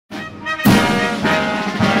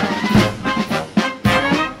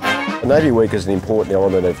Navy Week is an important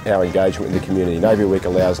element of our engagement with the community. Navy Week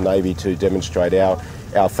allows Navy to demonstrate our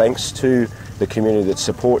thanks to the community that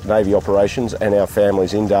support Navy operations and our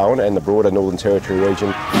families in Darwin and the broader Northern Territory region.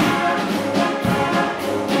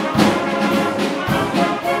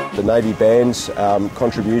 The Navy Band's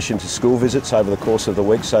contribution to school visits over the course of the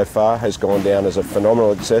week so far has gone down as a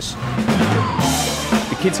phenomenal success.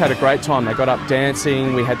 The kids had a great time. They got up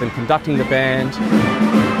dancing, we had them conducting the band.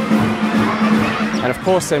 And of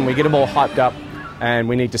course then we get them all hyped up and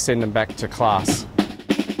we need to send them back to class.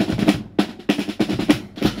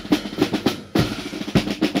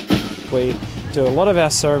 We do a lot of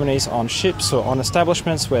our ceremonies on ships or on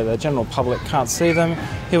establishments where the general public can't see them.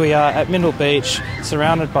 Here we are at Mindle Beach,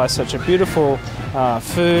 surrounded by such a beautiful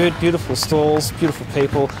food, beautiful stalls, beautiful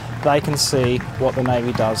people. They can see what the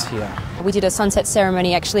Navy does here. We did a sunset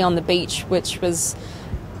ceremony actually on the beach, which was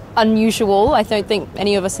unusual. I don't think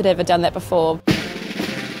any of us had ever done that before.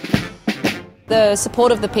 The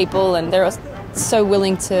support of the people, and they're so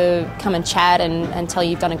willing to come and chat and tell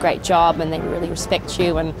you you've done a great job, and they really respect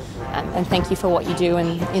you and thank you for what you do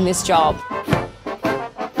in this job.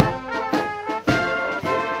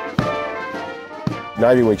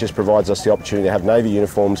 Navy Week just provides us the opportunity to have Navy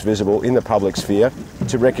uniforms visible in the public sphere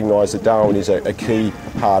to recognise that Darwin is a key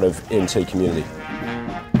part of NT community.